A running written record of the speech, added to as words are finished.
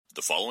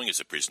The following is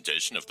a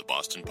presentation of the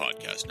Boston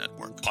Podcast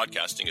Network.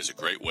 Podcasting is a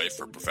great way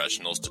for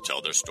professionals to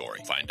tell their story.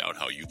 Find out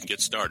how you can get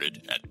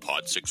started at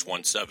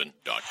pod617.com.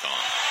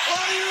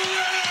 Are you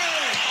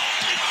ready?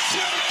 It's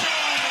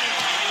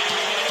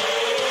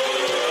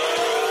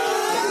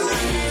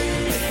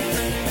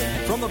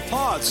showtime! From the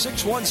Pod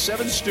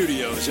 617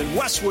 studios in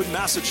Westwood,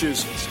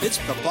 Massachusetts, it's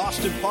the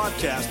Boston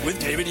Podcast with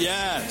David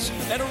Yaz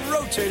and a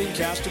rotating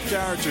cast of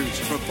characters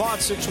from Pod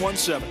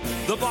 617,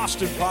 the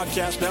Boston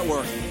Podcast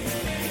Network.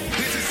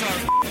 This is our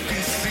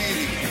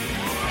city.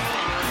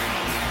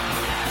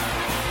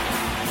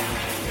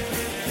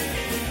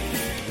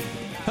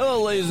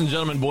 Hello, ladies and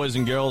gentlemen, boys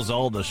and girls,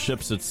 all the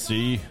ships at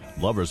sea,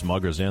 lovers,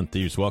 muggers, and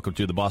thieves. Welcome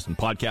to the Boston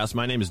Podcast.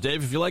 My name is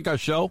Dave. If you like our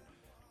show,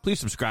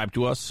 please subscribe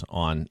to us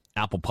on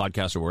Apple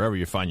Podcasts or wherever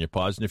you find your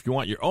pods. And if you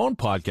want your own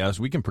podcast,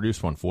 we can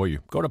produce one for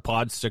you. Go to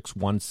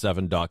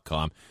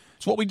pod617.com.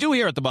 It's what we do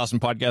here at the Boston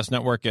Podcast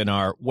Network in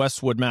our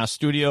Westwood, Mass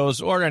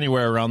studios or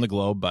anywhere around the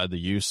globe by the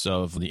use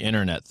of the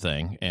internet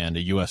thing and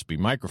a USB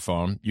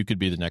microphone. You could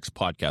be the next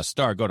podcast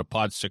star. Go to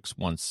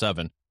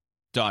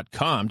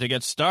pod617.com to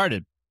get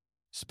started.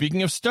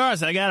 Speaking of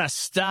stars, I got a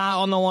star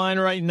on the line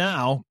right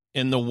now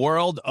in the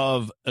world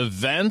of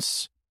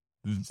events,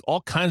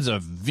 all kinds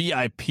of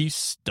VIP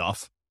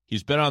stuff.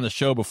 He's been on the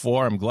show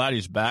before. I'm glad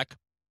he's back.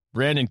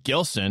 Brandon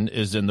Gilson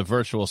is in the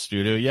virtual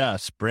studio.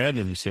 Yes,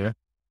 Brandon is here.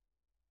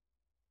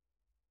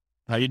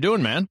 How you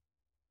doing, man?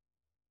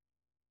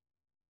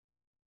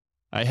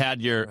 I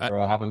had your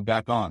having me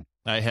back on.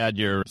 I had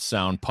your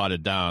sound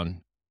potted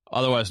down,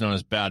 otherwise known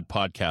as bad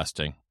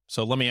podcasting.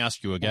 So let me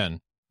ask you again.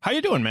 How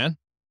you doing, man?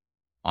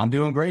 I'm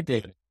doing great,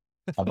 David.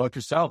 How about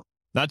yourself?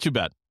 Not too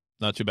bad.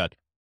 Not too bad.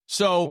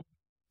 So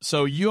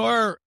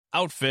your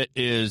outfit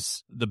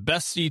is the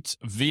Best Seats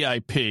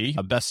VIP,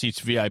 Best Seats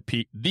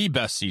VIP, the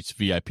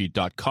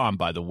bestseatsvip.com,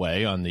 by the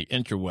way, on the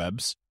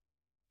interwebs.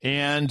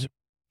 And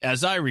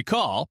as I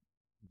recall,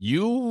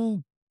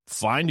 you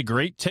find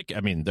great tickets.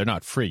 I mean, they're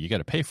not free. You got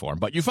to pay for them.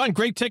 But you find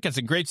great tickets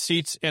and great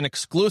seats and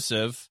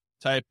exclusive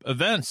type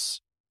events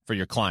for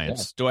your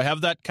clients. Yeah. Do I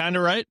have that kind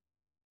of right?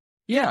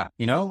 Yeah.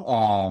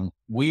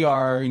 We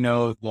are,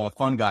 the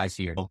fun guys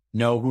here.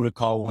 Know who to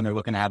call when they're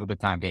looking to have a good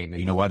time,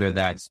 David. Whether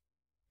that's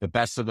the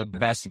best of the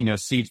best,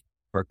 seats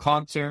for a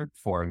concert,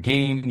 for a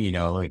game,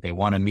 like they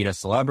want to meet a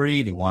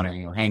celebrity. They want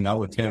to hang out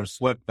with Taylor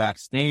Swift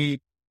backstage.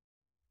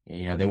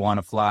 They want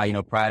to fly,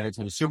 private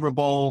to the Super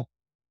Bowl.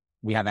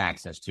 We have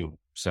access to.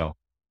 So,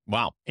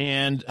 wow.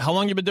 And how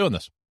long you been doing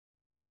this?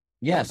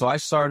 Yeah. So I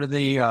started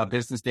the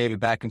business, David,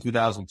 back in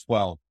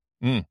 2012.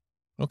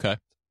 Okay.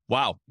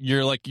 Wow.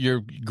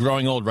 You're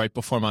growing old right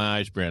before my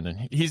eyes,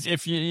 Brandon.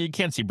 If you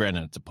can't see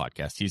Brandon, it's a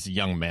podcast. He's a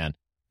young man,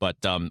 but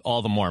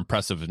all the more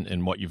impressive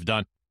in what you've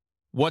done.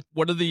 What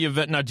are the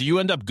event now? Do you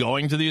end up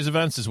going to these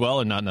events as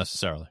well, or not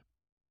necessarily?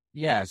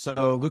 Yeah.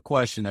 So good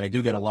question that I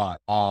do get a lot.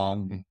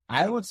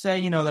 I would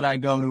say, that I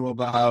go to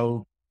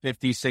about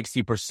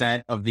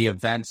 50-60% of the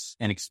events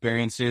and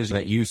experiences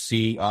that you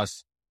see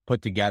us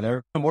put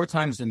together. More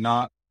times than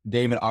not,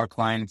 David, our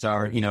clients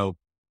are,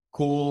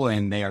 cool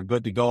and they are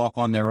good to go off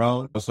on their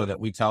own so that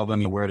we tell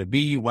them where to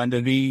be, when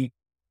to be,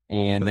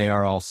 and they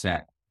are all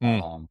set.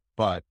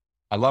 But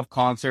I love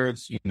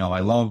concerts, I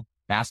love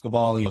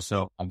basketball,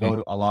 so I go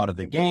to a lot of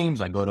the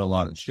games, I go to a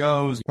lot of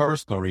shows,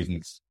 personal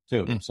reasons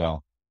too.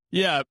 So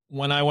yeah,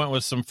 when I went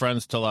with some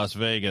friends to Las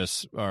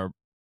Vegas, our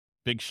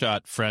big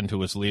shot friend who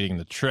was leading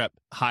the trip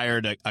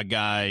hired a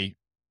guy.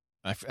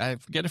 I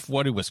forget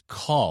what he was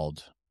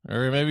called,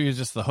 or maybe he was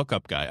just the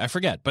hookup guy. I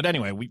forget. But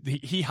anyway,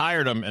 he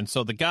hired him. And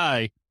so the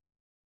guy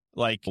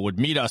would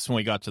meet us when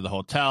we got to the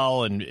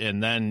hotel,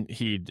 and then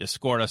he'd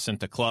escort us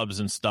into clubs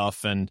and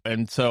stuff. And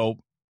so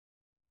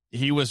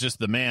he was just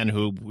the man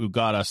who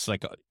got us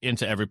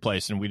into every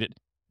place. And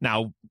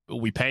now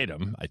we paid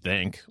him, I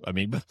think. I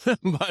mean,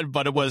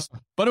 but it was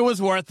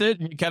worth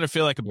it. You kind of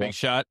feel like a big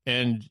shot,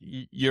 and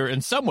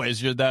in some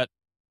ways you're that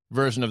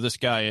version of this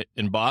guy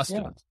in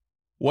Boston. Yeah.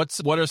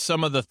 What are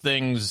some of the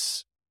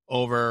things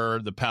over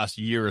the past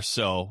year or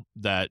so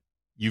that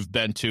you've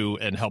been to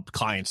and helped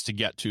clients to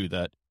get to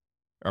that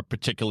are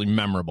particularly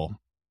memorable?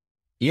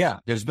 Yeah,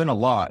 there's been a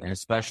lot, and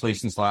especially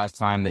since last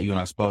time that you and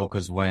I spoke,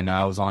 because when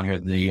I was on here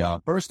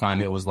the first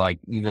time, it was like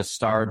the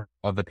start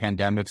of the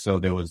pandemic, so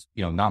there was,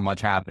 not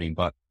much happening.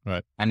 But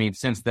right. I mean,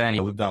 since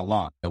then, we've done a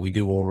lot. We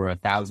do over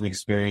 1,000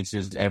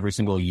 experiences every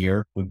single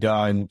year. We've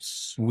done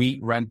suite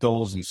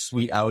rentals and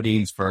suite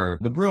outings for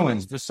the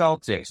Bruins, the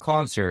Celtics,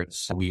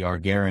 concerts. We are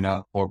gearing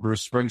up for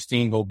Bruce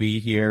Springsteen will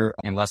be here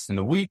in less than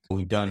a week.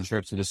 We've done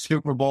trips to the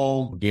Super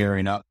Bowl,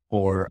 gearing up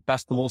for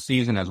festival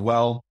season as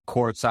well.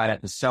 Courtside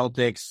at the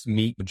Celtics,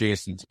 meet with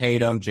Jason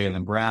Tatum,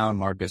 Jaylen Brown,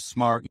 Marcus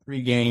Smart,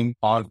 pregame,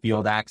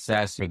 on-field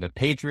access for the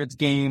Patriots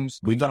games.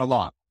 We've done a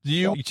lot. Do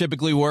you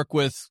typically work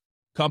with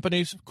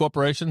companies,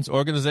 corporations,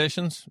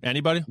 organizations,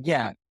 anybody?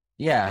 Yeah.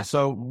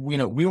 So,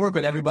 we work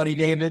with everybody,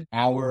 David.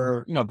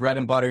 Our, bread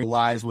and butter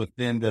lies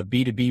within the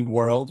B2B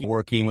world,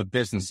 working with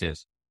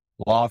businesses,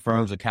 law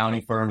firms,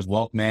 accounting firms,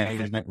 wealth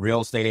management,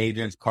 real estate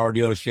agents, car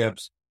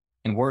dealerships,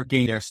 and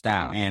working their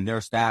staff. And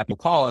their staff will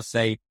call us,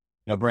 say,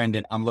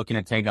 Brandon, I'm looking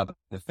to take up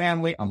the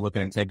family. I'm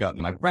looking to take up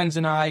my friends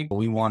and I.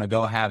 We want to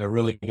go have a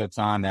really good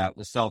time at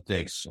the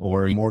Celtics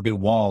or Morgan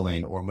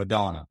Wallen or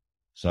Madonna.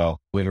 So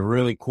we have a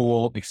really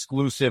cool,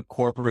 exclusive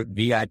corporate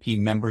VIP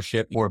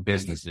membership for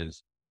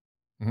businesses.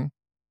 Mm-hmm.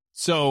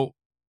 So,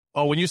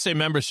 when you say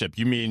membership,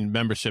 you mean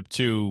membership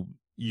to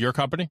your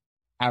company?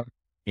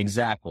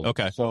 Exactly.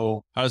 Okay.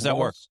 So how does that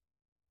work?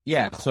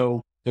 Yeah.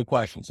 So good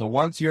question. So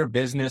once your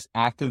business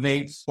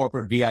activates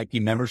corporate VIP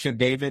membership,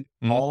 David,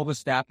 all the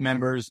staff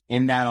members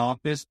in that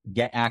office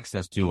get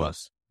access to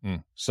us.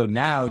 So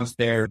now once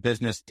their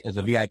business is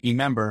a VIP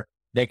member,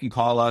 they can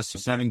call us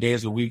 7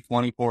 days a week,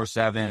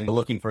 24/7,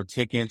 looking for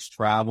tickets,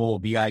 travel,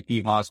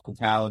 VIP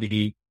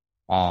hospitality,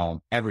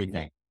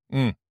 everything.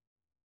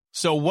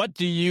 So what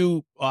do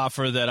you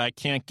offer that I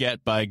can't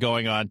get by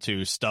going on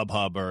to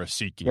StubHub or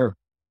SeatGeek? Sure.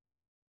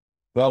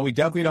 Well, we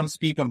definitely don't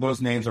speak on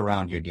those names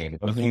around here, David.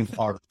 Those names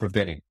are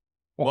forbidden.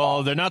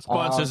 Well, they're not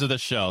sponsors of the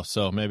show,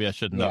 so maybe I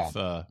shouldn't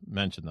have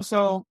mentioned them.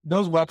 So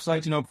those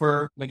websites,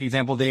 for like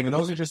example, David,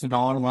 those are just an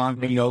online,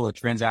 a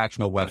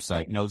transactional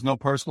website. There's no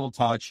personal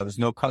touch. There's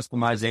no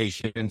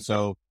customization.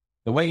 So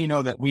the way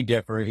that we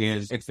differ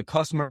is it's the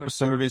customer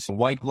service,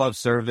 white glove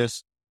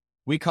service.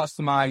 We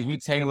customize, we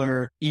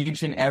tailor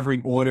each and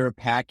every order,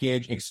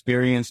 package,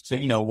 experience to,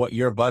 what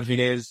your budget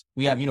is.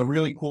 We have,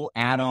 really cool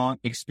add-on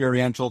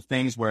experiential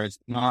things where it's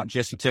not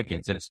just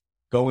tickets. It's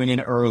going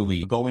in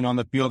early, going on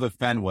the field of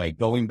Fenway,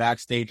 going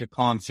backstage at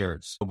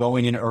concerts,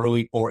 going in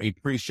early for a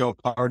pre-show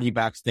party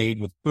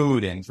backstage with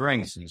food and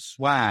drinks and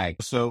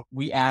swag. So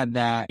we add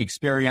that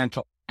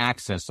experiential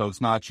access. So it's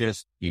not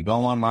just you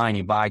go online,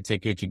 you buy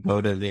tickets, you go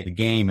to the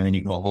game, and then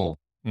you go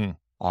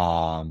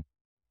home.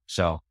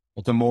 So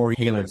it's a more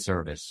tailored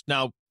service.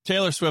 Now,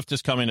 Taylor Swift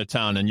is coming to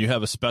town, and you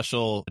have a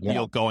special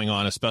deal going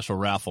on, a special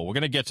raffle. We're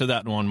going to get to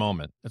that in one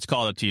moment. It's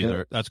called a teaser.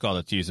 Yeah. That's called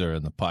a teaser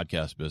in the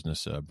podcast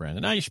business,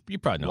 Brandon. Now, you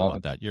probably know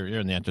about that. You're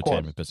in the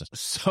entertainment business.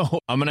 So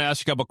I'm going to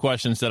ask you a couple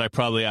questions that I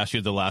probably asked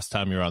you the last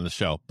time you were on the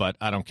show, but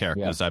I don't care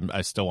because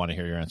I still want to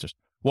hear your answers.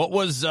 What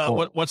was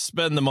what's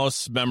been the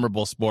most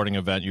memorable sporting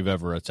event you've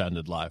ever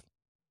attended live?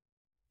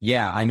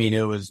 Yeah,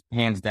 it was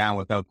hands down,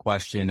 without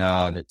question,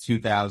 the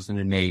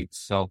 2008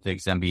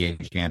 Celtics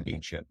NBA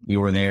championship. We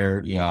were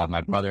there,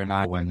 my brother and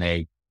I, when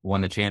they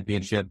won the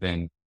championship,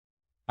 and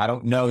I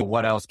don't know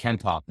what else can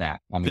top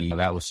that.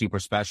 That was super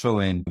special,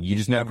 and you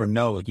just never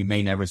know. Like, you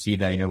may never see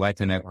that in your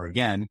lifetime ever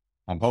again.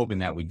 I'm hoping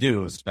that we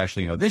do,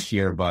 especially, this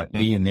year, but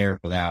being there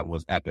for that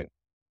was epic.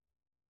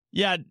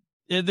 Yeah,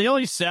 the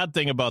only sad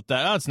thing about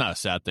that, it's not a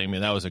sad thing.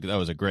 That was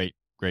a great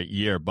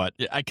year, but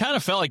I kind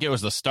of felt like it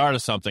was the start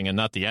of something and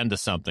not the end of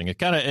something. It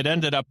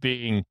ended up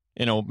being,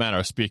 in a matter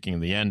of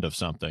speaking, the end of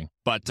something.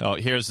 But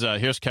here's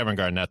Kevin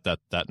Garnett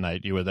that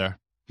night. You were there?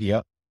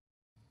 Yep.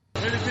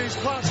 Anything's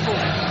possible.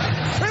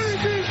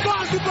 Anything's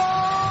possible.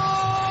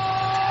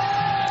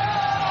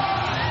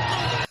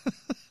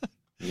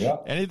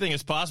 Yep. Anything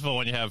is possible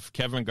when you have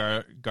Kevin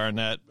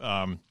Garnett,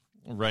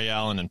 Ray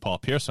Allen, and Paul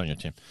Pierce on your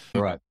team.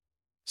 Right.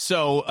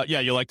 So,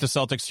 you like the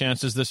Celtics'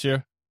 chances this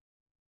year?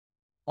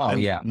 Oh,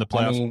 in the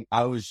playoffs?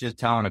 I was just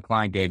telling a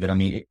client,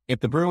 David, if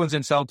the Bruins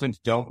and Celtics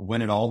don't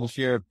win it all this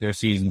year, their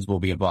seasons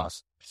will be a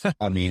bust.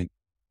 The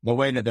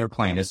way that they're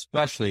playing,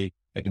 especially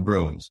at the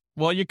Bruins.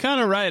 Well, you're kind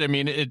of right.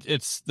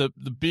 It's the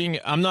being,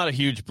 I'm not a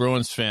huge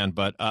Bruins fan,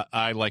 but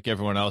I, like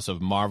everyone else,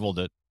 have marveled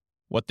at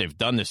what they've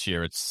done this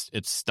year. It's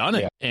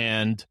stunning.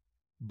 Yeah.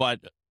 But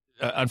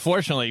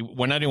unfortunately,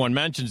 when anyone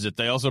mentions it,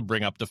 they also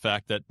bring up the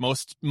fact that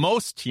most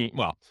teams,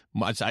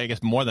 I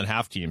guess more than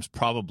half teams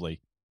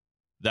probably,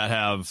 that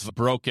have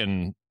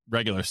broken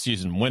regular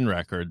season win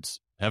records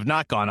have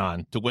not gone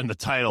on to win the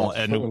title,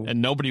 and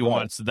nobody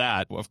wants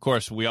that. Of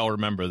course, we all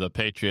remember the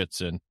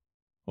Patriots and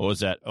what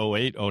was that,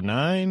 08,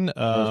 09?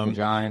 The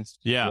Giants.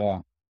 Yeah.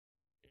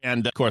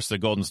 And, of course, the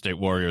Golden State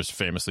Warriors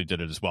famously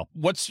did it as well.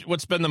 What's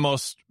been the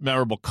most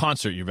memorable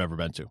concert you've ever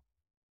been to?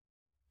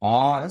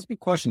 That's a big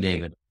question,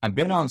 David. I've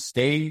been on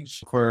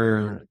stage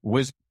for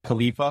Wiz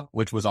Khalifa,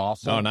 which was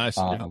awesome. Oh, nice.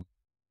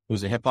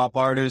 Who's a hip-hop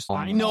artist.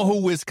 I know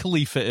who Wiz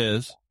Khalifa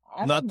is.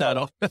 Not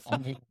that.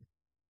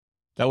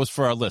 That was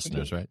for our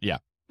listeners, right? Yeah.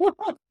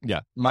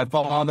 Yeah. My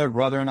father,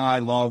 brother, and I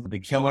love the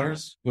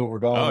Killers, who we're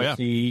going to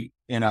see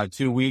in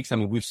 2 weeks.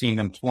 We've seen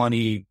them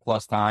 20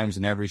 plus times,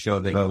 and every show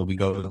we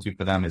go to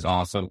for them is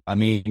awesome.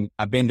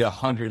 I've been to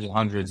hundreds and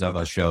hundreds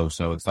of shows,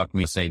 so it's tough for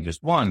me to say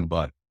just one,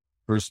 but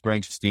Bruce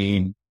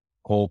Springsteen,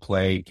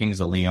 Coldplay,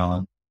 Kings of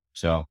Leon.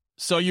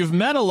 So you've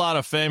met a lot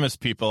of famous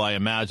people, I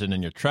imagine,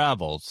 in your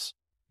travels.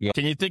 Yeah.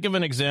 Can you think of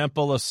an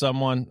example of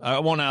someone? I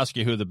won't ask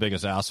you who the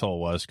biggest asshole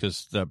was,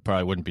 because that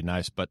probably wouldn't be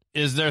nice. But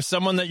is there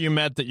someone that you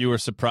met that you were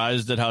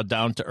surprised at how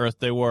down to earth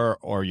they were,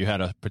 or you had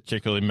a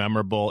particularly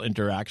memorable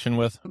interaction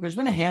with? There's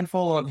been a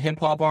handful of hip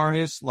hop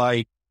artists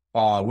like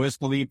Wiz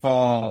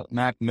Khalifa,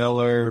 Mac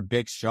Miller,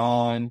 Big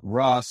Sean,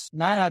 Russ.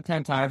 9 out of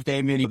 10 times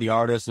they meet the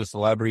artist, the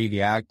celebrity,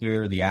 the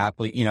actor, the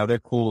athlete. They're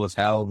cool as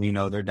hell.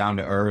 They're down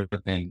to earth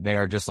and they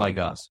are just like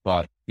us.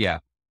 But yeah,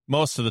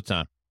 most of the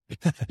time.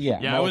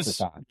 Yeah,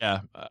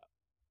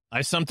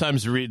 I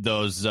sometimes read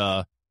those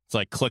It's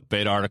like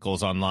clickbait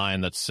articles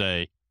online that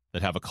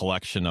have a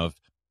collection of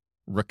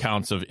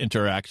recounts of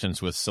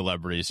interactions with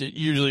celebrities.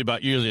 Usually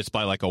it's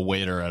by like a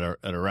waiter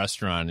at a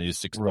restaurant. And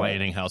he's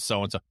explaining how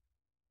so-and-so.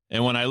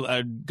 And when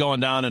I'm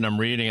going down and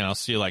I'm reading and I'll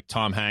see like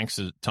Tom Hanks,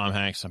 I'll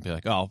be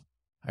like, oh,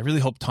 I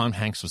really hope Tom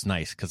Hanks was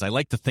nice because I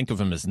like to think of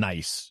him as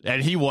nice.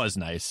 And he was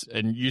nice.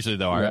 And usually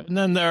there are. Yeah. And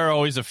then there are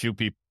always a few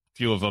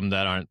of them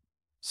that aren't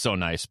so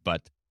nice.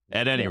 But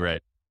at any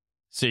rate,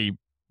 see,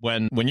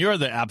 when you're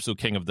the absolute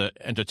king of the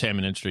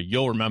entertainment industry,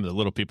 you'll remember the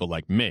little people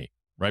like me.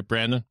 Right,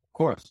 Brandon? Of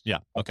course. Yeah.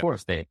 Okay. Of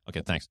course, Dave.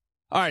 Okay, thanks.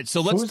 All right, so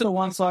let's... Who's the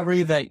one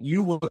celebrity that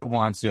you would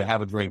want to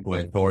have a drink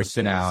with or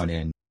sit down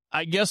and...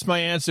 I guess my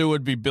answer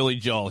would be Billy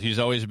Joel. He's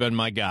always been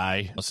my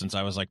guy since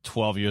I was like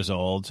 12 years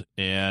old.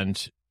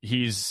 And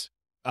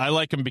I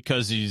like him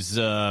because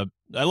I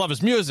love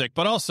his music,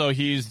 but also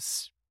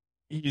he's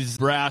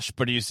brash,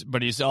 but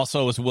he's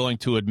also is willing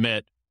to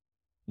admit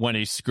when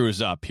he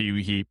screws up.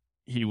 He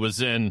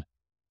was in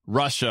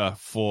Russia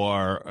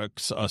for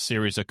a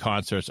series of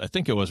concerts. I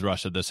think it was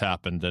Russia this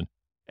happened. And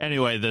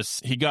anyway,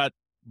 he got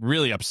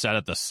really upset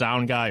at the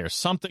sound guy or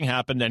something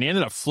happened, and he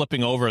ended up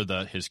flipping over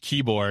his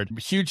keyboard,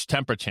 huge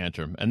temper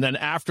tantrum. And then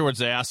afterwards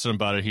they asked him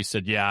about it. He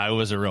said, yeah, it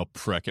was a real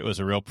prick. It was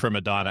a real prima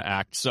donna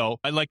act. So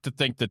I like to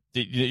think that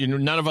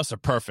none of us are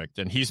perfect,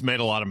 and he's made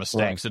a lot of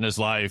mistakes in his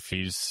life.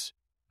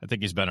 I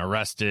think he's been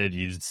arrested.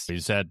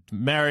 He's had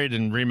married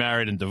and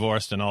remarried and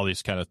divorced and all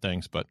these kind of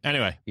things. But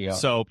anyway,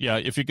 So yeah,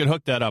 if you could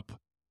hook that up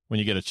when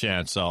you get a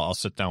chance, I'll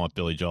sit down with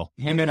Billy Joel.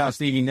 Him and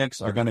Stevie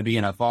Nicks are going to be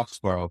in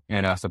Foxborough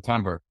in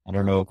September. I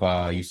don't know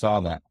if you saw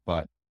that,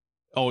 but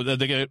they're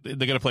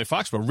gonna play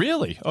Foxborough.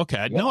 Really?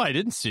 Okay. No, I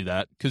didn't see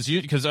that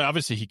because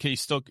obviously he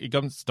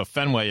comes to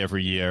Fenway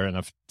every year, and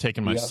I've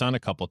taken my son a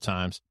couple of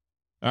times.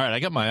 All right,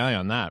 I got my eye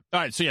on that. All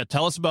right, so yeah,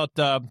 tell us about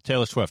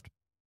Taylor Swift.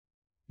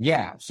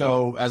 Yeah,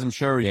 so as I'm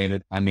sure,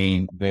 David, I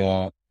mean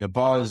the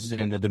buzz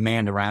and the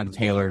demand around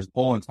Taylor's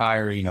whole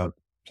entire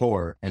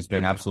tour has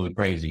been absolutely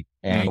crazy.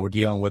 And we're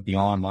dealing with the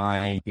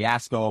online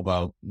fiasco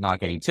about not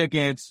getting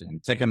tickets and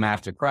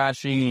Ticketmaster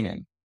crashing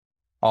and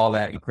all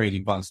that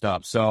crazy fun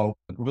stuff. So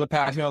over the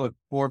past 4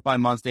 or 5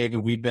 months, David,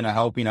 we've been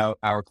helping out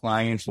our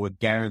clients with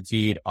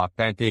guaranteed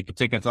authentic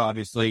tickets,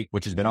 obviously,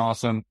 which has been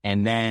awesome.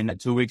 And then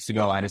 2 weeks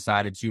ago, I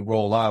decided to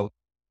roll out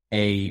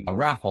a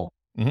raffle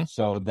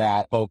so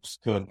that folks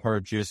could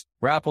purchase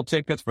raffle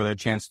tickets for their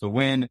chance to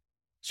win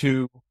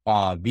 2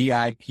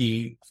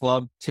 VIP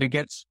club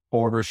tickets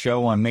for the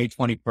show on May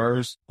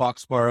 21st,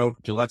 Foxborough,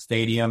 Gillette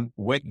Stadium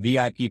with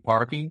VIP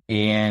parking.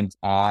 And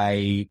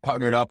I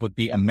partnered up with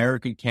the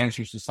American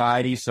Cancer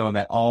Society so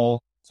that 18%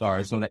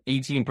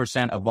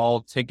 of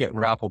all ticket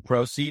raffle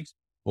proceeds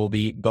will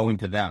be going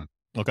to them.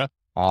 Okay.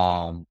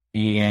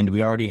 And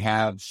we already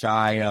have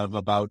shy of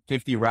about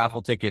 50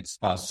 raffle tickets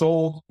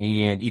sold,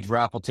 and each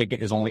raffle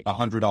ticket is only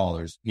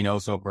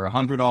 $100. So for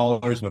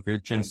 $100, with your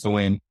chance to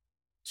win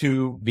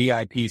 2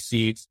 VIP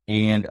seats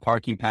and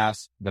parking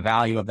pass, the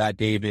value of that,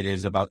 David,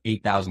 is about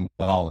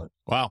 $8,000.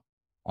 Wow.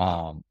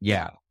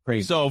 Yeah,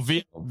 crazy. So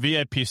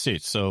VIP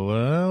seats.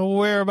 So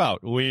where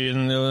about? We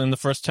in the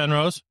first 10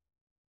 rows?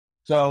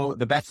 So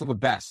the best of the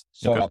best.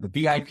 So the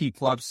VIP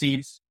club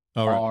seats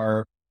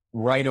are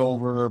right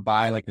over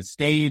by like the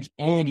stage,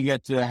 and you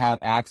get to have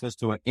access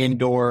to an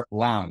indoor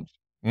lounge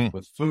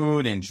with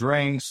food and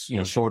drinks,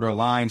 shorter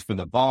lines for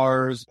the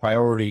bars,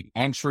 priority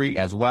entry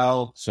as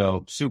well.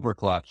 So super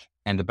clutch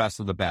and the best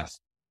of the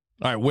best.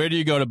 All right. Where do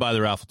you go to buy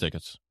the raffle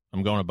tickets?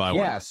 I'm going to buy one.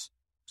 Yes.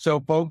 So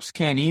folks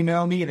can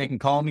email me. They can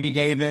call me,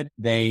 David.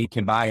 They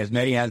can buy as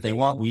many as they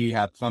want. We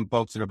have some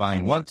folks that are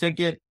buying 1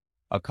 ticket.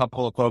 A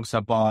couple of folks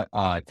have bought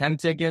 10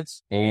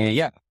 tickets,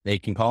 and they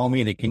can call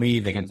me, they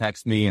can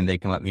text me, and they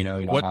can let me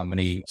know, how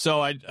many.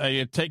 So I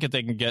take it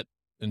they can get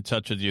in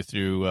touch with you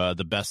through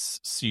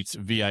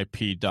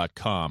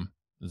thebestseatsvip.com.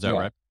 Is that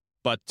right?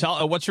 But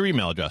tell what's your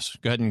email address?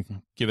 Go ahead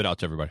and give it out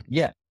to everybody.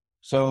 Yeah.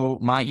 So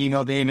my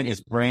email, David,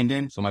 is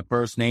Brandon. So my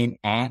first name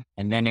and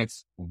then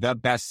it's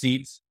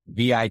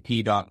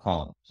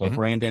thebestseatsvip.com. So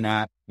Brandon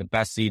at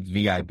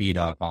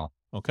thebestseatsvip.com.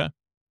 Okay.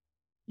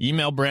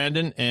 Email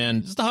Brandon,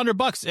 and it's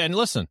 $100. And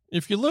listen,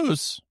 if you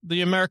lose,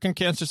 the American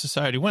Cancer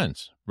Society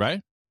wins, right?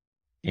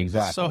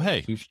 Exactly. So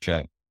hey,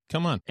 check.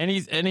 Come on.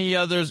 Any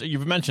others?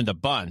 You've mentioned a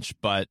bunch,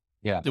 but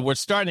we're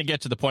starting to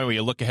get to the point where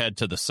you look ahead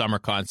to the summer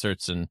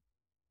concerts,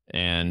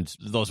 and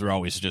those are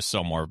always just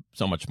so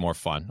much more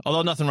fun.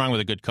 Although nothing wrong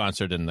with a good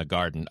concert in the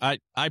Garden. I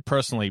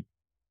personally,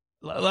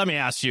 let me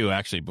ask you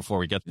actually before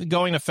we get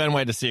going to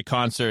Fenway to see a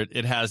concert.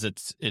 It has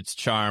its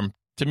charm.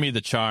 To me,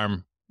 the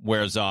charm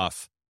wears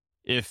off.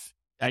 If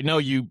I know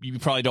you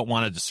probably don't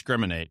want to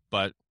discriminate,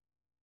 but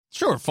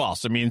true or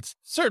false? I mean,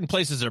 certain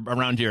places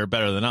around here are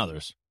better than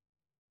others.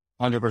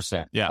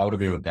 100%. Yeah, I would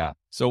agree with that.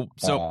 So,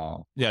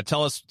 tell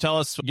us,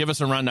 give us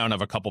a rundown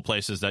of a couple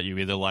places that you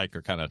either like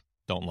or kind of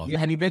don't love.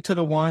 Have you been to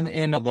the one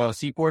in the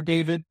Seaport,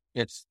 David?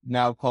 It's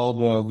now called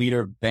the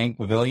Leader Bank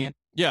Pavilion.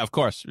 Yeah, of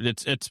course.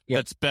 It's had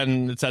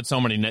so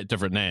many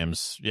different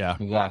names. Yeah,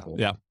 exactly.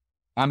 Yeah.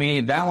 I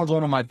mean, that was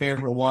one of my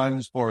favorite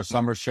ones for a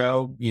summer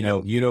show. You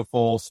know,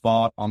 beautiful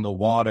spot on the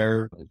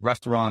water,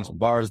 restaurants,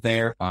 bars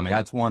there. I mean,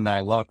 that's one that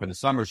I love for the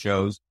summer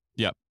shows.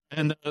 Yep.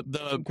 And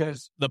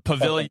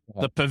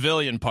the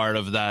pavilion part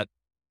of that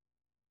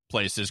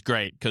place is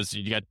great because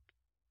you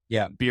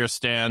got beer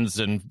stands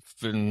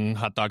and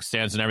hot dog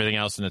stands and everything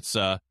else, and it's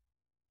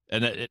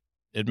and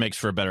it makes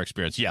for a better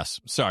experience. Yes.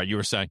 Sorry, you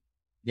were saying.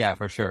 Yeah,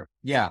 for sure.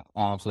 Yeah.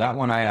 So that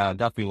one I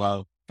definitely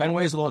love.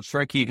 Fenway's a little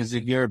tricky because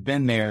if you've ever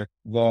been there,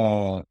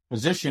 the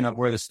position of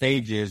where the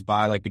stage is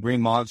by like the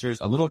Green Monsters,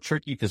 a little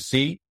tricky to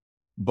see,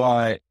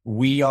 but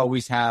we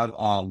always have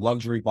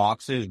luxury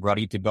boxes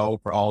ready to go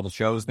for all the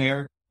shows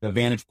there. The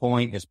vantage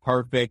point is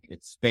perfect.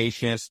 It's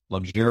spacious,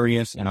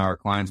 luxurious, and our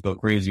clients go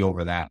crazy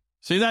over that.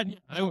 See that?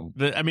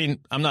 I mean,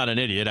 I'm not an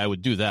idiot. I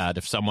would do that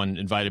if someone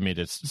invited me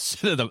to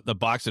sit at the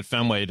box at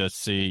Fenway to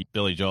see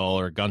Billy Joel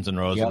or Guns N'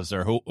 Roses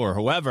or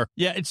whoever.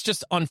 Yeah, it's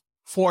just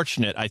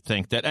unfortunate, I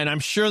think, that, and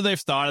I'm sure they've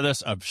thought of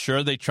this. I'm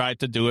sure they tried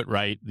to do it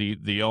right.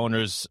 The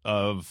owners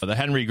of the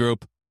Henry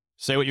Group,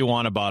 say what you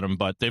want about them,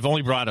 but they've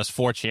only brought us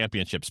 4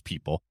 championships,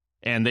 people.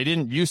 And they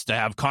didn't used to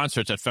have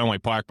concerts at Fenway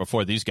Park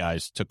before these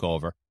guys took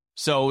over.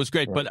 So it was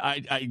great. Right.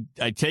 But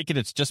I take it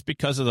it's just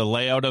because of the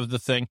layout of the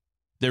thing.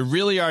 There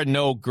really are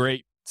no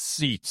great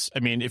seats.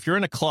 I mean, if you're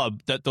in a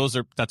club,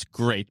 that's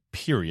great,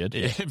 period,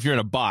 if you're in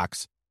a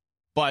box.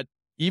 But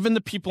even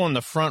the people in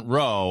the front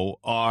row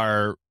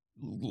are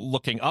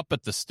looking up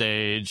at the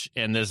stage,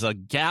 and there's a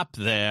gap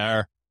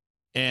there,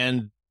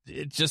 and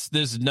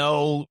there's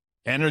no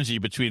energy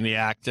between the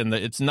act and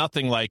it's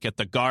nothing like at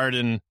the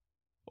Garden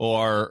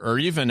or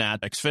even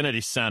at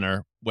Xfinity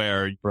Center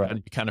where you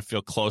kind of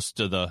feel close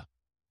to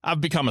I've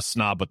become a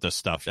snob with this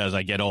stuff as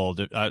I get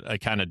old. I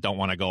kind of don't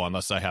want to go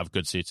unless I have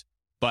good seats.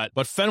 But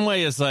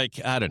Fenway is like,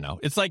 I don't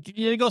know. It's like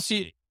you go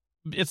see.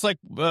 It's like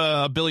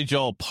a Billy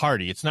Joel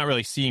party. It's not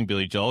really seeing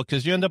Billy Joel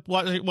because you end up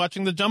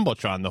watching the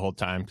Jumbotron the whole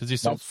time because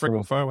he's so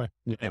freaking far away.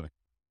 Anyway,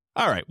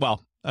 all right.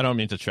 Well, I don't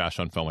mean to trash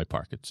on Fenway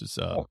Park. It's just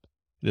it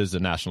is a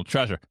national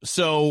treasure.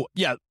 So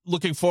yeah,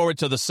 looking forward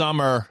to the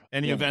summer.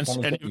 Any events?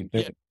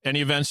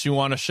 Any events you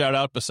want to shout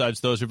out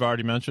besides those you've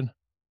already mentioned?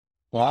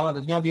 Well,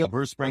 there's going to be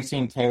Bruce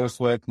Springsteen, Taylor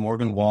Swift,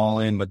 Morgan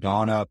Wallen,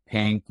 Madonna,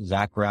 Pink,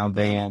 Zach Brown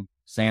Band,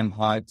 Sam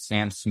Hutt,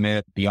 Sam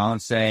Smith,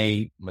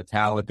 Beyonce,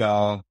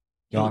 Metallica,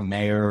 John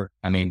Mayer.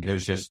 I mean,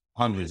 there's just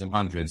hundreds and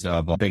hundreds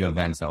of big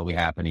events that will be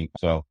happening.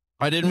 So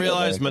I didn't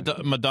realize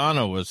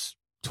Madonna was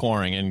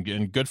touring,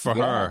 and good for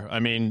her. I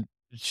mean,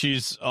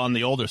 she's on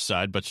the older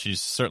side, but she's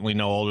certainly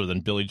no older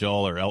than Billy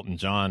Joel or Elton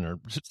John or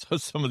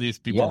some of these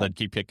people that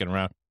keep kicking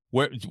around.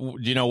 Where do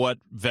you know what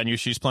venue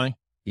she's playing?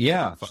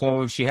 Yeah,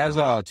 so she has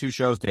 2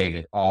 shows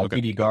dated.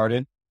 TD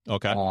Garden.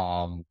 Okay.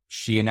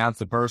 She announced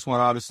the first one,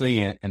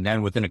 obviously, and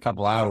then within a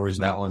couple hours,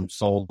 that one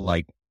sold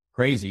like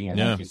crazy. And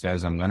then she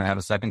says, "I'm going to have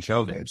a second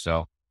show there."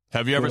 So,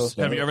 have you ever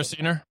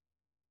seen her?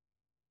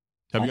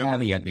 I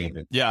haven't yet,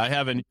 David. Yeah, I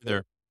haven't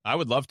either. I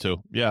would love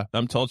to. Yeah,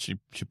 I'm told she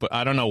put.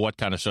 I don't know what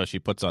kind of show she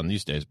puts on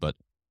these days, but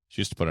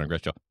she used to put on a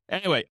great show.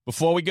 Anyway,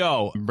 before we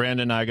go,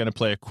 Brandon and I are going to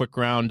play a quick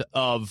round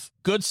of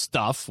good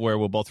stuff where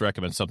we'll both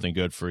recommend something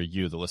good for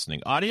you, the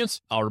listening audience.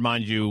 I'll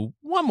remind you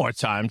one more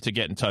time to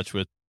get in touch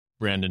with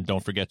Brandon.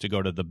 Don't forget to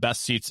go to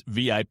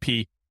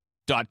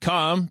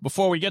thebestseatsvip.com.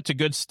 Before we get to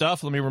good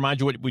stuff, let me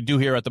remind you what we do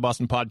here at the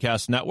Boston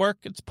Podcast Network.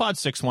 It's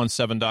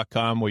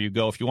pod617.com where you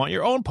go if you want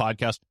your own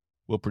podcast.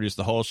 We'll produce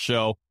the whole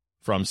show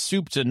from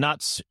soup to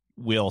nuts.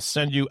 We'll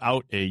send you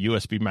out a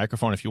USB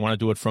microphone if you want to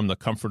do it from the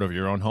comfort of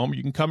your own home.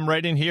 You can come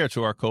right in here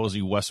to our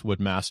cozy Westwood,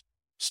 Mass.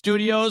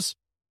 studios.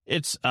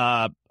 It's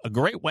a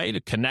great way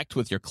to connect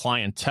with your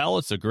clientele.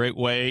 It's a great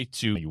way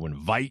to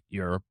invite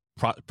your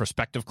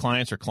prospective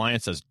clients or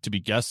clients as to be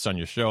guests on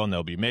your show, and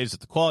they'll be amazed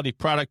at the quality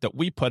product that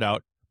we put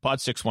out,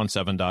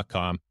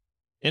 pod617.com.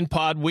 In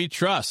Pod, we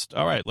trust.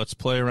 All right, let's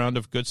play a round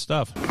of good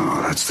stuff.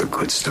 Oh, that's the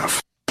good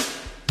stuff.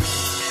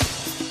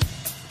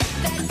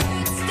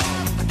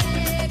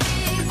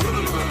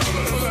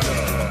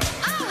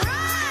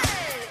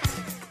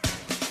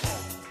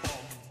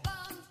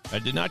 I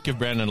did not give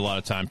Brandon a lot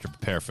of time to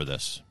prepare for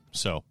this,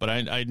 but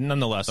I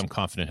nonetheless, I'm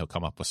confident he'll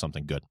come up with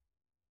something good.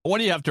 What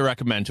do you have to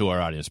recommend to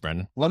our audience,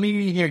 Brandon? Let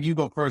me hear you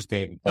go first,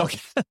 David. Okay.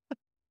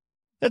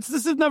 This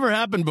has never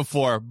happened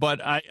before, but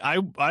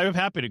I'm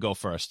happy to go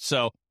first.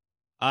 So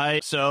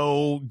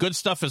good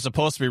stuff is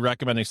supposed to be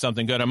recommending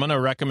something good. I'm going to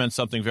recommend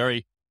something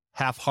very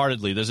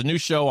half-heartedly. There's a new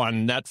show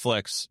on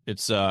Netflix.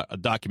 It's a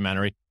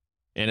documentary,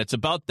 and it's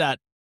about that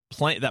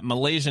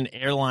Malaysian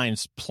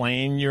Airlines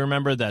plane. You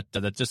remember that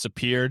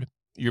disappeared?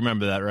 You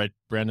remember that, right,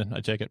 Brandon?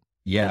 I take it.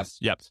 Yes.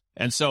 Yep.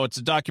 And so it's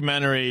a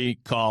documentary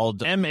called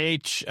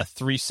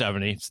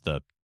MH370.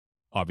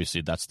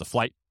 Obviously that's the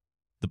flight,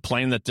 the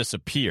plane that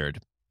disappeared.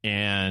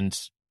 And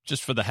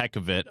just for the heck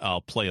of it, I'll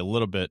play a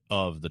little bit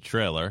of the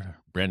trailer.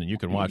 Brandon, you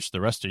can watch.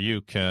 The rest of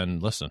you can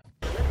listen.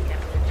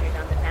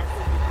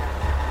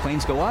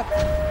 Planes go up.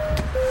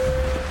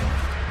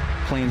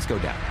 Planes go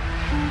down.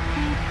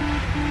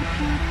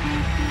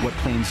 What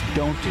planes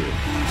don't do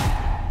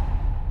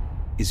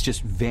is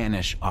just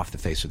vanish off the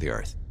face of the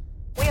earth.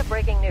 We have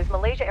breaking news.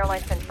 Malaysia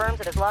Airlines confirms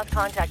it has lost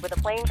contact with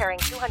a plane carrying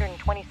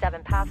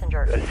 227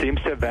 passengers. It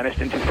seems to have vanished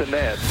into thin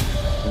air.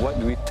 What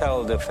do we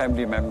tell the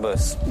family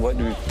members? What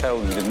do we tell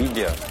the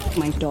media?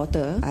 My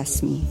daughter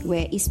asked me,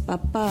 where is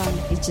Papa?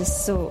 It's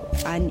just so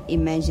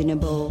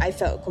unimaginable. I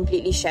felt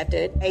completely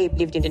shattered. I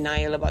lived in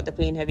denial about the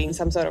plane having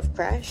some sort of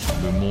crash.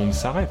 Le monde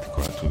s'arrête,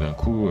 quoi. Tout d'un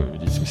coup, ils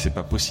disent, mais c'est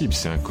pas possible,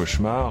 c'est un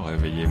cauchemar,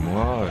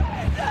 réveillez-moi.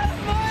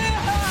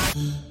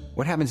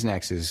 What happens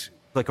next is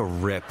like a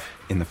rip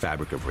in the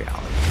fabric of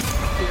reality.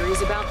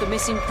 Theories about the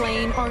missing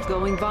plane are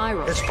going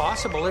viral. It's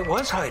possible it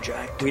was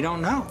hijacked. We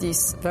don't know.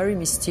 This very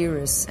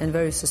mysterious and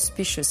very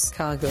suspicious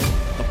cargo.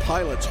 A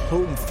pilot's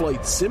home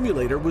flight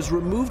simulator was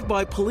removed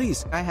by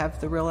police. I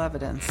have the real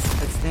evidence.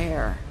 It's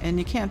there, and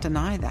you can't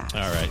deny that.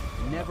 All right.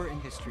 Never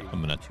in history.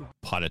 I'm going to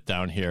pot it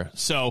down here.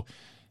 So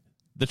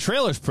the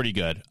trailer's pretty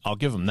good. I'll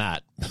give them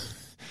that.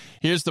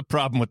 Here's the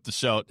problem with the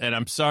show, and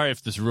I'm sorry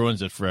if this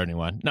ruins it for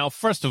anyone. Now,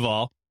 first of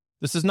all,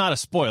 this is not a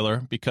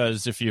spoiler,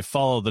 because if you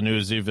follow the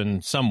news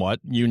even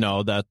somewhat, you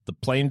know that the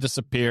plane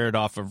disappeared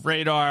off of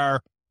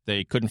radar.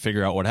 They couldn't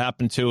figure out what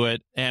happened to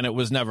it, and it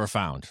was never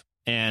found.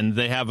 And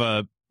they have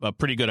a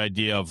pretty good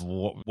idea of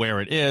where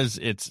it is.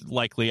 It's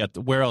likely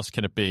where else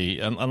can it be?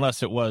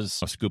 Unless it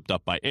was scooped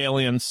up by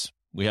aliens.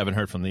 We haven't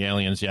heard from the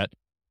aliens yet.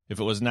 If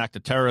it was an act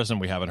of terrorism,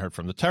 we haven't heard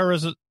from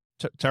the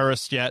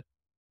terrorists yet.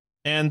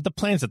 And the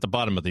plane's at the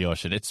bottom of the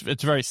ocean. It's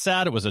very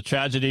sad. It was a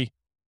tragedy.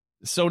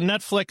 So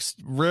Netflix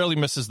rarely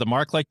misses the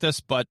mark like this,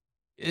 but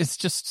it's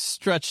just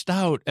stretched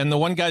out. And the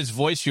one guy's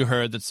voice you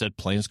heard that said,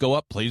 planes go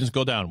up, planes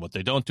go down. What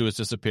they don't do is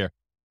disappear.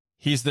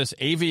 He's this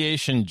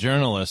aviation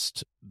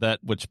journalist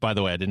which, by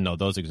the way, I didn't know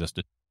those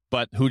existed,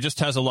 but who just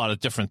has a lot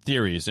of different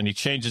theories. And he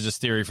changes his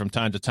theory from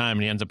time to time,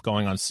 and he ends up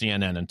going on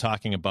CNN and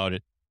talking about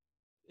it.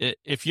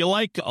 If you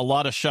like a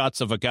lot of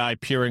shots of a guy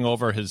peering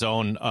over his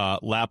own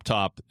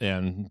laptop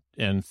and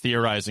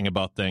theorizing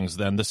about things,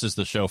 then this is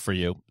the show for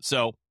you.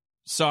 So,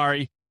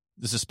 sorry.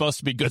 This is supposed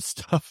to be good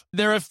stuff.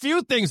 There are a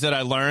few things that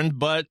I learned,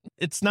 but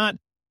it's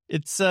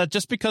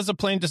just because a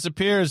plane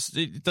disappears,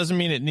 it doesn't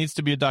mean it needs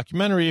to be a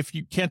documentary if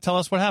you can't tell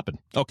us what happened.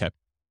 Okay.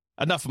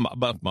 Enough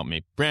about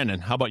me. Brandon,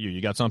 how about you? You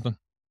got something?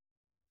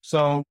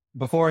 So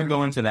before I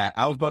go into that,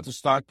 I was about to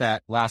start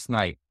that last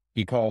night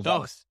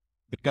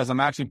because I'm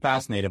actually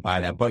fascinated by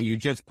that, but you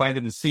just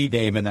planted the seed,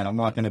 Dave, and then I'm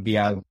not going to be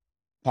out.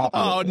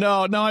 Oh,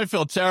 no, I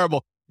feel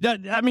terrible.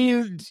 I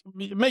mean,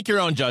 make your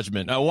own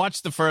judgment.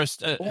 Watch the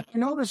first. I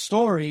know the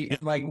story.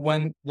 Like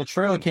when the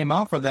trailer came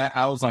out for that,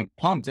 I was like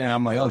pumped, and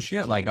I'm like, oh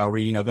shit! Like, are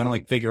we going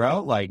to figure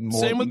out like more?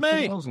 Same with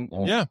me.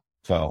 Yeah.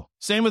 So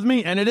same with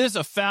me, and it is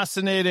a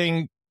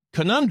fascinating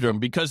conundrum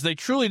because they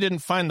truly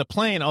didn't find the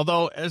plane.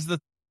 Although,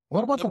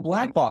 what about the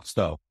black box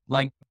though?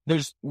 Like,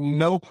 there's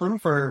no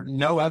proof or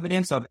no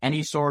evidence of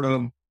any sort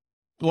of.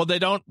 Well, they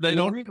don't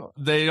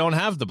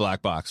have the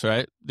black box,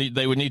 right?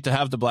 They would need to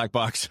have the black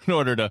box in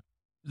order to.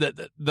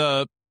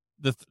 The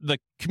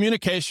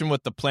communication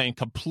with the plane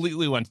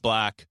completely went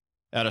black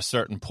at a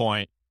certain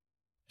point,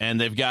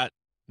 and they've got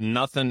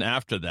nothing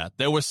after that.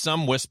 There was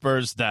some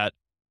whispers that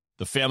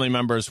the family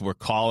members were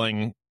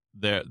calling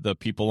the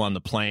people on the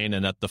plane,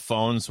 and that the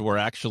phones were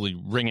actually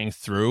ringing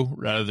through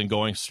rather than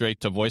going straight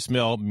to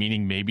voicemail,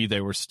 meaning maybe they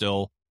were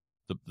still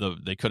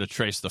they could have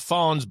traced the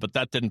phones, but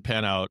that didn't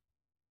pan out.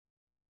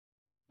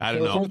 I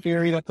don't know. There's a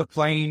theory that the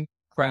plane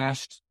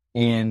crashed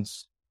and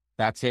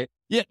that's it.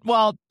 Yeah,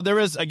 well, there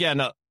is, again,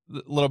 a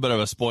little bit of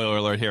a spoiler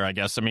alert here, I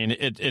guess. I mean,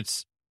 it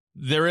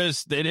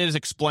is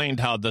explained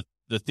how the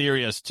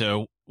theory as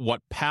to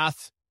what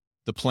path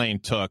the plane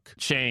took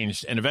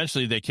changed, and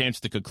eventually they came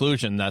to the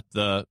conclusion that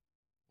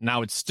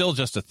now it's still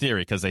just a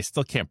theory because they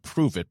still can't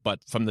prove it, but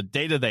from the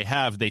data they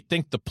have, they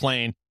think the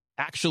plane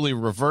actually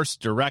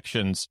reversed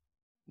directions,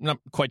 not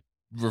quite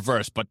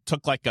reverse, but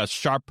took like a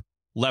sharp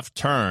left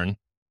turn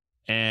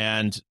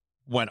and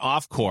went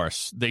off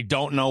course. They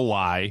don't know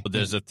why.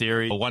 There's a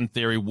theory. One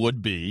theory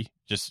would be,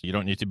 just you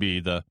don't need to be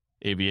the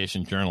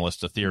aviation journalist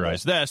to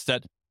theorize this,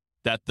 that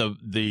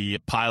the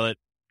pilot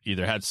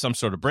either had some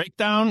sort of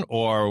breakdown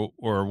or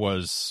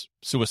was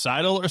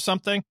suicidal or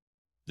something.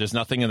 There's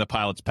nothing in the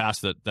pilot's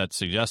past that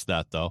suggests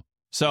that, though.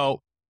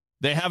 So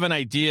they have an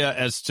idea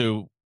as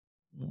to,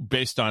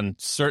 based on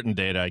certain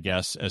data, I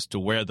guess, as to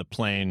where the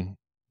plane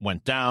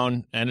went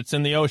down, and it's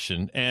in the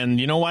ocean. And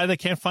you know why they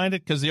can't find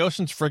it? Because the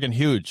ocean's friggin'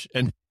 huge.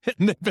 And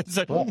they've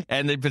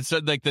been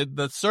said, like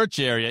the search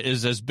area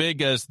is as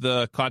big as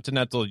the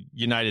continental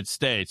United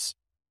States.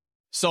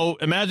 So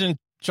imagine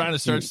trying to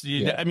search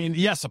I mean,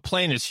 yes, a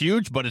plane is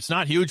huge, but it's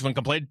not huge when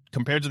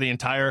compared to the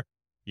entire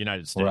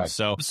United States.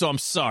 Right. So I'm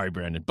sorry,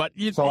 Brandon, but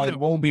I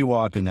won't be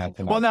watching that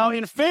tonight. Well, now,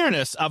 in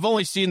fairness, I've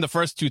only seen the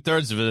first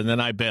 2/3 of it, and then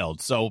I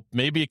bailed. So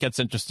maybe it gets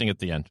interesting at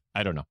the end.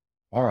 I don't know.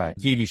 All right,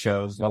 TV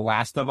shows: The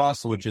Last of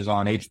Us, which is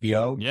on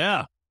HBO.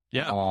 Yeah.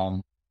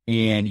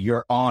 And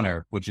Your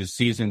Honor, which is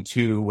season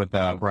 2 with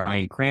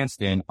Bryan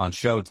Cranston on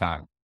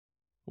Showtime.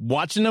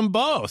 Watching them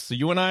both.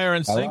 You and I are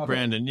in sync,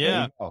 Brandon.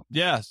 Yeah.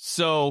 Yeah.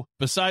 So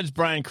besides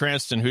Bryan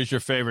Cranston, who's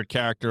your favorite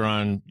character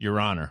on Your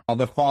Honor?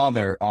 The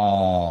father.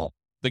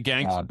 The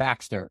gang?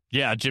 Baxter.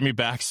 Yeah, Jimmy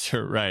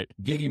Baxter, right.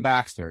 Jimmy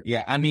Baxter.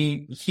 Yeah, I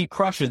mean, he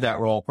crushes that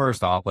role,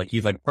 first off. Like,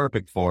 he's, like,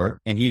 perfect for it,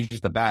 and he's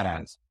just a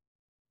badass.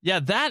 Yeah,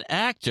 that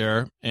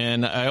actor,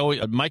 and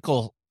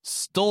Michael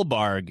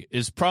Stuhlbarg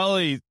is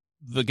probably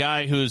the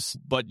guy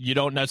but you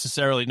don't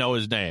necessarily know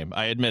his name.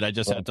 I admit, I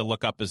just had to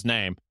look up his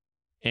name.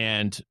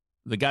 And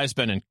the guy's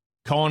been in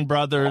Coen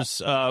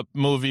Brothers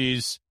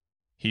movies.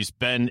 He's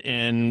been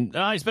in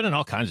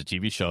all kinds of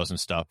TV shows and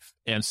stuff.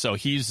 And so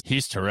he's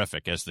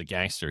terrific as the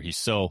gangster. He's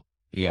so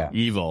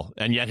evil.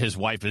 And yet his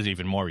wife is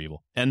even more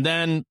evil. And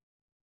then,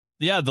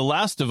 The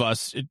Last of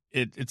Us,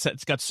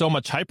 it's got so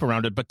much hype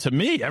around it. But to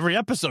me, every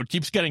episode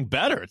keeps getting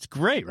better. It's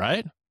great,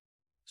 right?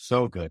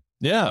 So good.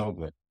 Yeah. So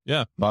good.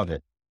 Yeah. Love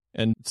it.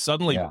 And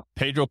suddenly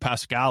Pedro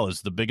Pascal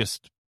is the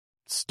biggest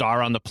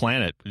star on the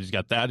planet. He's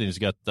got that, and he's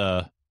got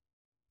the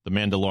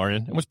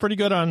Mandalorian. It was pretty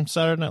good on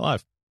Saturday Night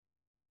Live.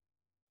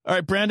 All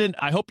right, Brandon,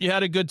 I hope you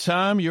had a good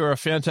time. You were a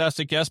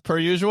fantastic guest per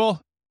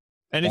usual.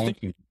 Thank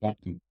you.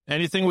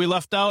 Anything we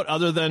left out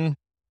other than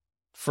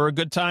for a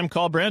good time,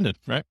 call Brandon,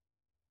 right?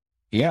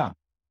 Yeah.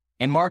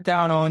 And mark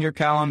down on your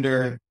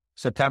calendar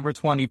September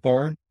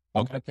 24th.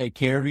 I'm going to take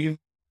care of you.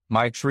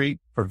 My treat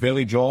for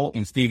Billy Joel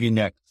and Stevie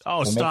Nicks.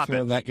 Oh, stop make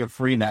sure it. that you're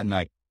free that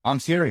night. I'm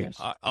serious.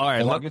 All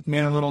right. Let me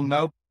in a little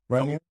note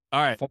right here.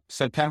 All right.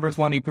 September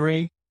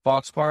 23,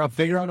 Foxborough.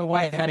 Figure out a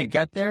way how to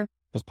get there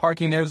because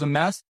parking there's a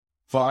mess.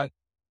 But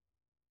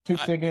 2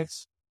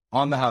 tickets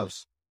on the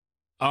house.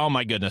 Oh,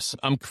 my goodness.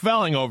 I'm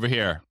quelling over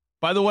here.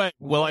 By the way,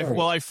 will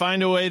I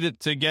find a way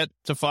to get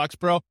to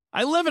Foxborough?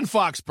 I live in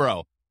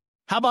Foxborough.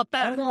 How about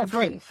that? Oh,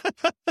 great.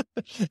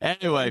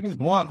 Anyway. Just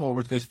walk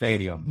over to the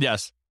stadium.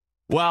 Yes.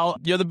 Well,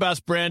 you're the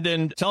best,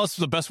 Brandon. Tell us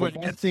the best way to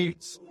get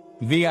seats.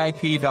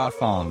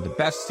 VIP.com. The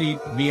best seat,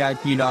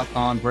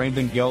 VIP.com.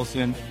 Brandon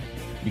Gilson.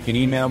 You can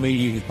email me.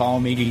 You can call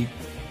me.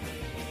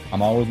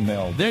 I'm always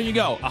mailed. There you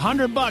go.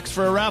 $100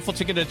 for a raffle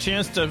ticket, a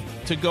chance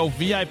to go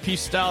VIP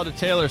style to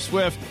Taylor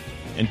Swift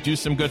and do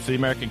some good for the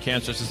American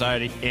Cancer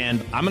Society.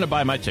 And I'm going to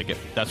buy my ticket.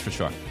 That's for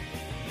sure.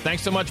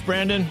 Thanks so much,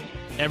 Brandon.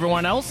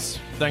 Everyone else,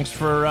 thanks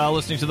for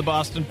listening to the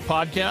Boston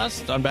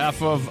Podcast. On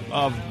behalf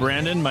of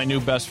Brandon, my new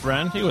best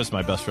friend. He was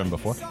my best friend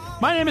before.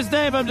 My name is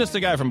Dave. I'm just a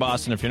guy from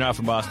Boston. If you're not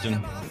from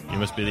Boston, you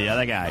must be the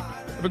other guy.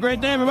 Have a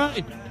great day,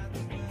 everybody.